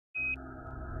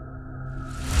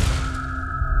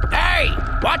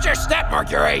Watch your step,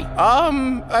 Mercury!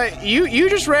 You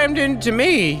just rammed into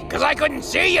me. Cause I couldn't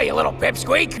see you, you little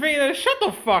pipsqueak! Venus, shut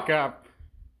the fuck up.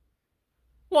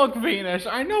 Look, Venus,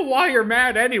 I know why you're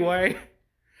mad anyway.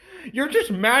 You're just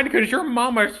mad because your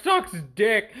mama sucks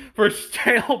dick for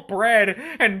stale bread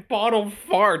and bottled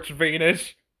farts,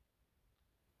 Venus.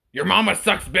 Your mama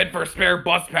sucks bid for spare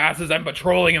bus passes and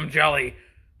petroleum jelly.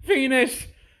 Venus,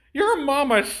 your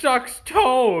mama sucks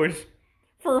toes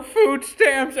for food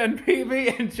stamps and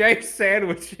PB&J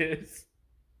sandwiches.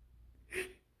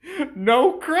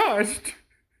 No crust.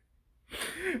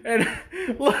 And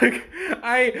look,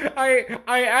 I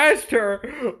asked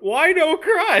her, why no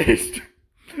crust?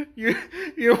 You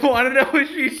want to know what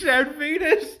she said,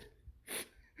 Venus?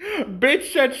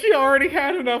 Bitch said she already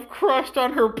had enough crust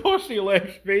on her pussy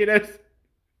lips, Venus.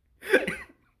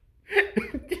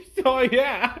 So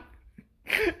yeah,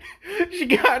 she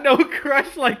got no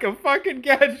crust like a fucking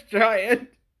gas giant.